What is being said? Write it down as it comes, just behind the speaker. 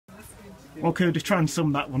Well, Kuda, try and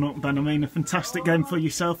sum that one up then. I mean, a fantastic game for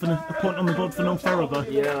yourself and a point on the board for North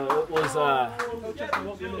Ferriby. Yeah,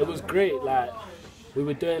 it was great. Like, we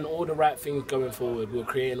were doing all the right things going forward. We were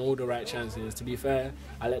creating all the right chances. To be fair,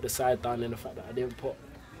 I let the side down in the fact that I didn't put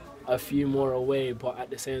a few more away, but at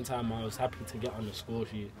the same time, I was happy to get on the score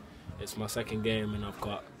sheet. It's my second game, and I've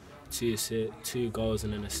got two goals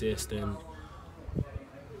and an assist, and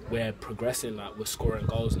we're progressing. Like, we're scoring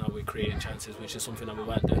goals now, we're creating chances, which is something that we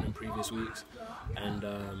weren't doing in previous weeks. And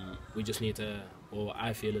we just need to, or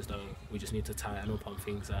I feel as though we just need to tighten up on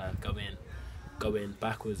things going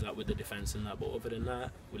backwards, like with the defence and that. But other than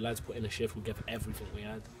that, we'd like to put in a shift. We'll give everything we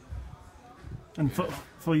had. And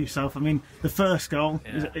for yourself, I mean, the first goal,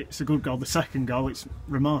 it's a good goal. The second goal, it's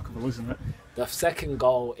remarkable, isn't it? The second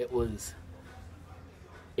goal,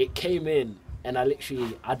 it came in, and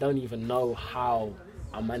I don't even know how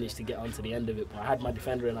I managed to get onto the end of it, but I had my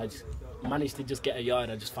defender and I just managed to just get a yard.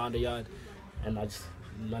 I just found a yard and I just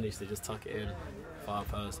managed to just tuck it in far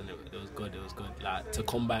post, and it was good. It was good. Like, to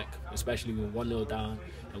come back, especially with 1-0 down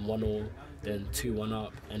and 1-0, then 2-1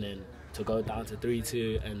 up, and then to go down to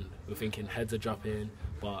 3-2, and we're thinking heads are dropping,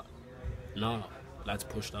 but no, lads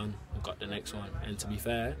pushed on. We got the next one, and to be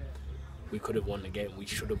fair, we could have won the game. We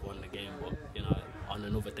should have won the game, but you know, on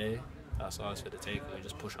another day, that's ours for the take, and we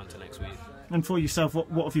just push on to next week. And for yourself,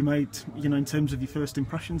 what have you made, you know, in terms of your first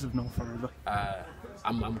impressions of North Ferriby?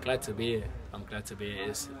 I'm glad to be here. I'm glad to be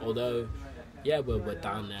here. Although, yeah, we're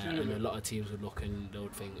down there, and a lot of teams would look and they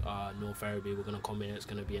would think, North Ferriby, we're going to come here, it's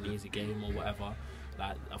going to be an easy game or whatever.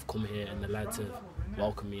 Like, I've come here and the lads have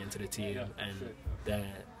welcomed me into the team, and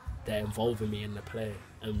they're involving me in the play,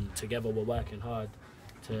 and together we're working hard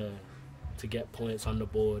to get points on the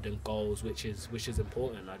board and goals, which is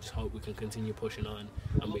important. I just hope we can continue pushing on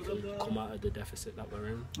and we can come out of the deficit that we're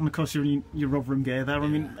in. And of course you're in your Rotherham gear there. I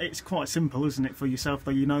mean, it's quite simple, isn't it, for yourself,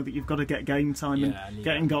 though? You know that you've got to get game time, and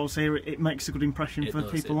getting goals here, it makes a good impression for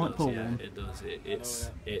people like Paul. Yeah, it does.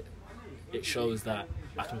 It shows that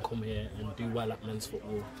I can come here and do well at men's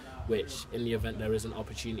football, which in the event there is an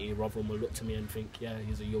opportunity, Rotherham will look to me and think, yeah,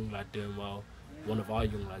 he's a young lad doing well, one of our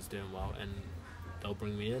young lads doing well, and they'll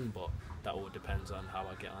bring me in, but that all depends on how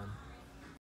I get on.